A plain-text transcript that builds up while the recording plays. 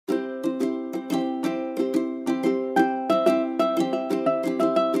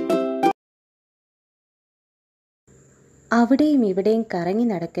അവിടെയും ഇവിടെയും കറങ്ങി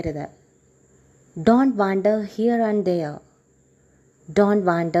നടക്കരുത്. Don't wander here and their. Don't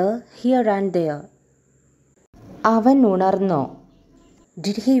wander here and their. അവൻ ഉണർന്നോ?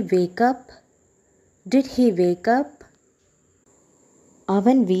 Did he wake up? Did he wake up?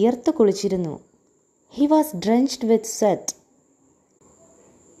 അവൻ വിയർത്ത് കുളിച്ചിരുന്നു. He was drenched with sweat.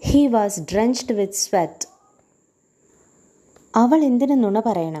 He was drenched with sweat. അവൾ എന്തിനു നുണ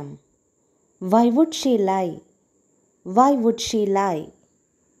പറയണം? Why would she lie? Why would she ലൈ?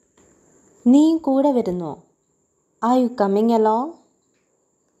 നീയും കൂടെ വരുന്നോ? Are you coming along?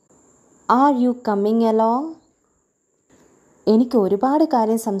 Are you coming along? എനിക്ക് ഒരുപാട്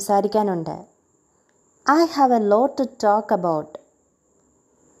കാര്യം സംസാരിക്കാനുണ്ട്. I have a lot to talk about.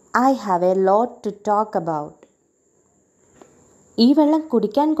 I have a lot to talk about. ഈ വെള്ളം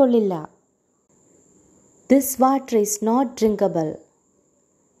കുടിക്കാൻ കൊള്ളില്ല. This water is not drinkable.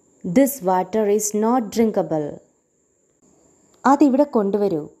 This water is not drinkable. അതിവിടെ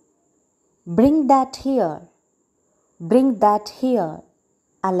കൊണ്ടുവരൂ. Bring that here. Bring that here.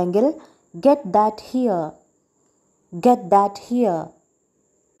 അല്ലെങ്കിൽ get that here. Get that here.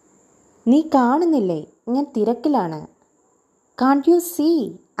 നീ കാണുന്നില്ലേ, ഞാൻ തിരക്കിലാണ്. Can't you see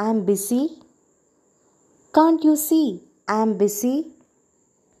I am BC? Can't you see I am BC?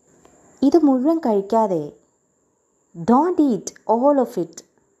 ഇത് മുഴുവൻ കഴിക്കാതെ. Don't eat all of it.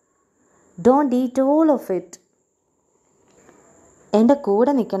 Don't eat all of it. എൻ്റെ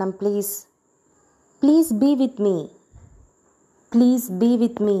കൂടെ നിൽക്കണം please. Please be with me. Please be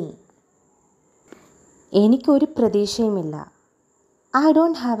with me. എനിക്കൊരു പ്രതീക്ഷയുമില്ല. I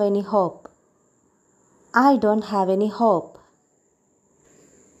don't have any hope. I don't have any hope.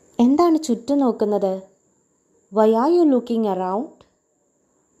 എന്താണ് ചുറ്റും നോക്കുന്നത്? Why are you looking around?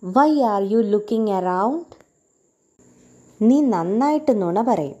 Why are you looking around? നീ നന്നായിട്ട് നുണ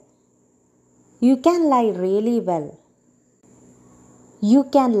പറയും. You can lie really well. You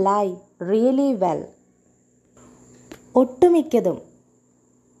can lie really well. ഒട്ടുമിക്കതും.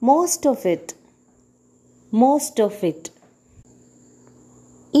 Most of it. Most of it.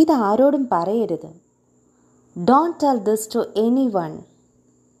 ഇതാരോടും പറയരുത്. Don't tell this to any one.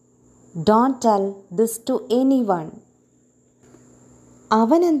 Don't tell this to any one.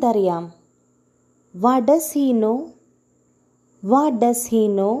 അവനെന്തറിയാം? What does he no? What does he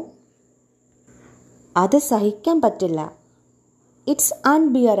no? അത് സഹിക്കാൻ പറ്റില്ല. It's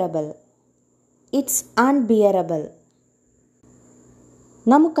unbearable. It's unbearable.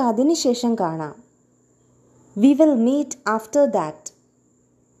 നമുക്ക് അതിന് ശേഷം കാണാം. We will meet after that.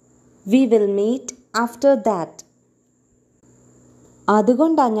 We will meet after that.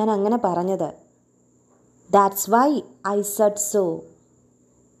 അതുകൊണ്ടാണ് ഞാൻ അങ്ങനെ പറഞ്ഞത്. That's why I said so.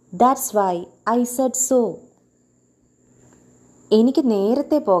 That's why I said so. എനിക്ക്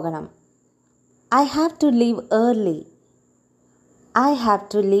നേരത്തെ പോകണം. I have to leave early. I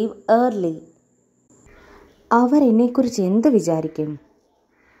have to leave early. അവർ എന്നെക്കുറിച്ച് എന്ത് വിചാരിക്കും?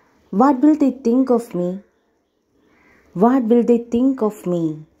 What will they think of me? What will they think of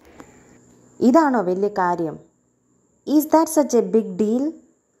me? ഇതാണോ വലിയ കാര്യം? Is that such A big deal?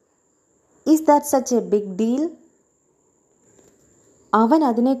 Is that such A big deal? അവൻ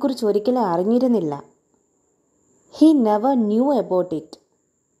അതിനെക്കുറിച്ച് ഒരിക്കലും അറിഞ്ഞിരുന്നില്ല. He never knew about it.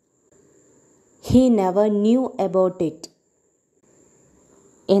 He never knew about it.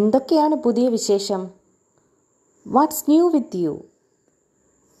 എന്തൊക്കെയാണ് പുതിയ വിശേഷം? Watts new with you?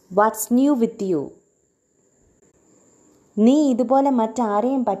 Watts new with you? നീ ഇതുപോലെ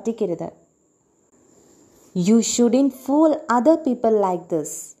മറ്റാരെയും പറ്റിക്കരുത്. U shouldn't fool other people like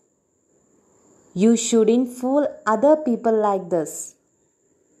this. U shouldn't fool other people like this.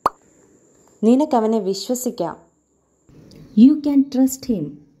 നിനക്കവനെ വിശ്വസിക്കാം. You can trust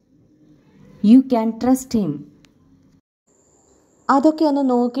him. You can trust him. അതൊക്കെ ഒന്ന്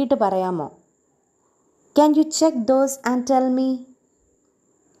നോക്കിയിട്ട് പറയാമോ? Can you check those and tell me?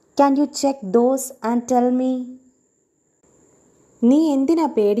 Can you check those and tell me? നീ എന്തിനാ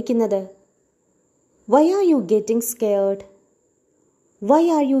പേടിക്കുന്നത്? Why are you getting scared? Why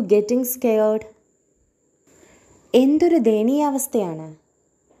are you getting scared? എന്തൊരു ദയനീയാവസ്ഥയാണ്.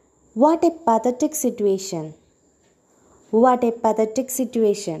 What A pathetic situation. What A pathetic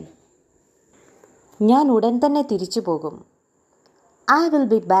situation. ഞാൻ ഉടൻ തന്നെ തിരിച്ചു പോകും. I will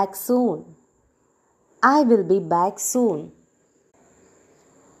be back soon. I will be back soon.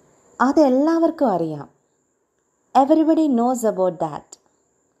 അതെല്ലാവർക്കും അറിയാം. Everybody knows about that.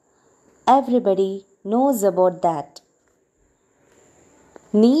 Everybody knows about that.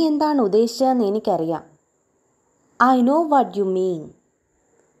 നീ എന്താണ് ഉദ്ദേശിച്ചതെന്ന് എനിക്കറിയാം. I know what you mean.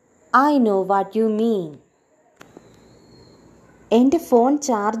 I know what you mean. എൻ്റെ ഫോൺ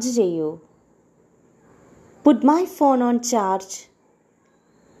ചാർജ് ചെയ്യൂ. Put my phone on charge.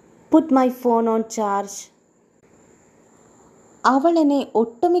 Put my phone on charge. അവൾ എന്നെ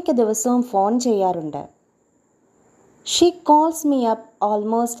ഒട്ടുമിക്ക ദിവസവും ഫോൺ ചെയ്യാറുണ്ട്. She calls me up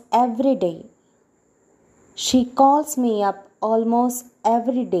almost every day. She calls me up almost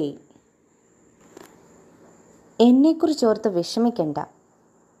every day. എന്നെക്കുറിച്ച് ഓർത്ത് വിഷമിക്കണ്ട.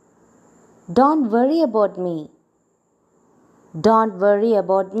 Don't worry about me. Don't worry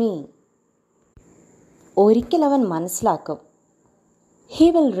about me. ഒരിക്കൽ അവൻ മനസ്സിലാക്കും. He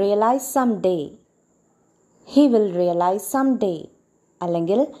will realize someday. He will realize someday.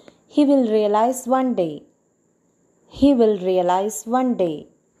 അല്ലെങ്കിൽ he will realize one day. He will realize one day.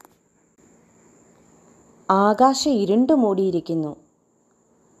 ആകാശം ഇരുണ്ടു മൂടിയിരിക്കുന്നു.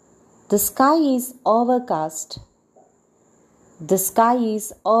 The sky is overcast. The sky is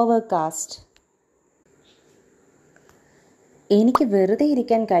overcast. എനിക്ക് വെറുതെ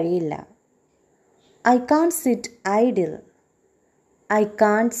ഇരിക്കാൻ കഴിയില്ല. I can't sit idle. I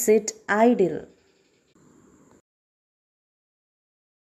can't sit idle.